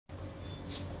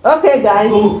Okay,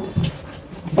 guys,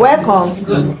 welcome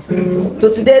to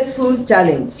today's food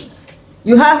challenge.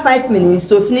 You have 5 minutes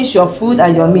to finish your food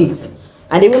and your meat,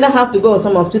 and you will not have to go on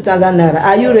some of 2,000 naira.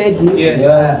 Are you ready? Yes.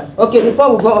 Yeah. Okay,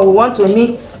 before we go, we want to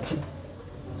meet.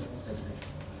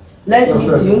 Let's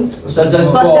meet you.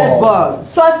 Success boy.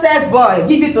 Success boy.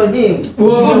 Give it to him.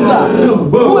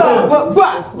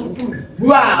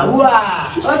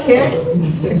 Okay.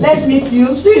 Let's meet you.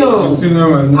 The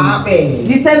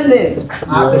same name.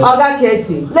 Oga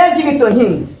Casey. Let's give it to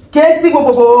him. Casey. I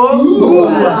don't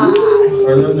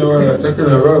know what I'm talking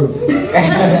about.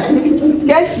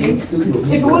 Casey, if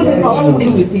you want this one, what do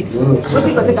you do with it? What do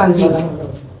you can do?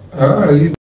 Are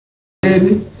you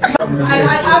getting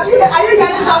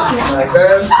something?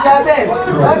 Yeah, babe.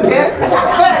 Okay.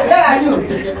 Where are you?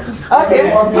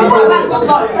 Okay.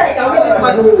 Can we this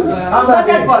one?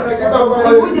 Success boy.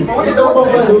 Can we this one? What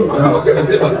is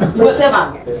it? You go save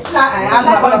am. I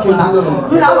like one of you.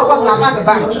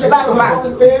 Back.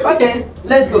 Okay,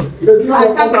 let's go. So I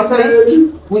count of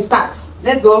 3. We start.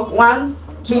 Let's go. 1,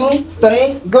 2,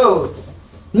 3, go.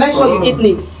 Make sure you eat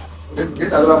neat.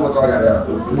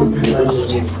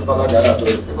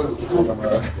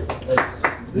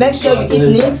 Make sure you eat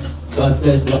neat.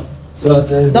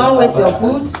 Don't waste your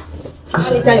food.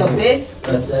 Monitor your face.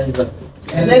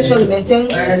 Make sure you maintain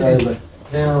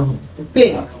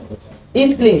clean.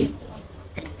 Eat clean.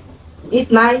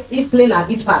 Eat nice, eat clean,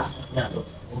 and eat fast.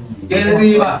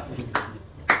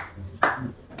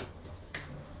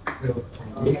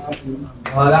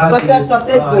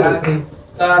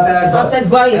 Success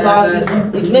boy is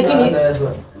making it.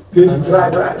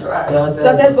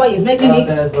 Success boy is making it.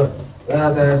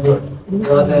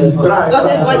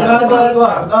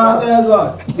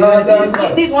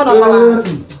 This one of our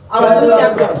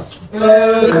champions.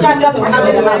 The champions of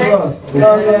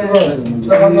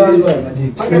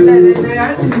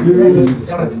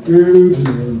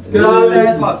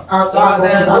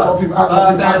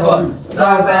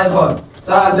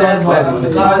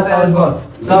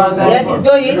Yes, it's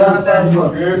going.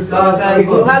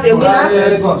 We'll have a winner.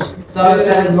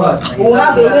 We'll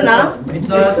have a winner.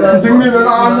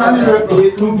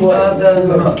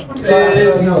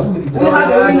 We'll have a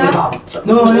winner.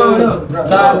 No. Do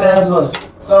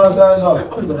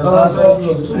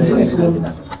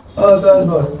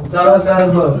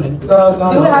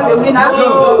we have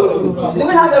a winner? Do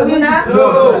we have a winner? No.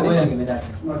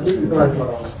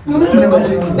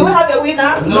 Do we have a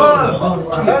winner? No.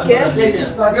 Okay. We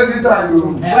are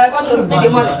going to split the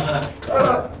money.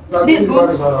 These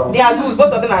goods, they are good.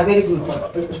 Both of them are very good.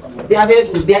 They are very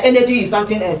good. Their energy is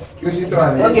something else.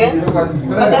 Okay.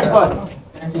 Success boy.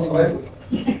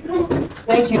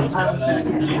 Thank you.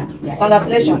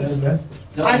 Congratulations.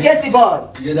 And Casey boy,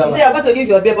 you say you're going to give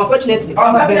your babe, unfortunately.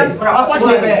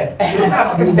 Unfortunately,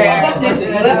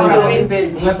 let's go to win.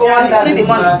 Split the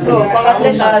money. So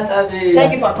congratulations.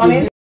 Thank you for coming.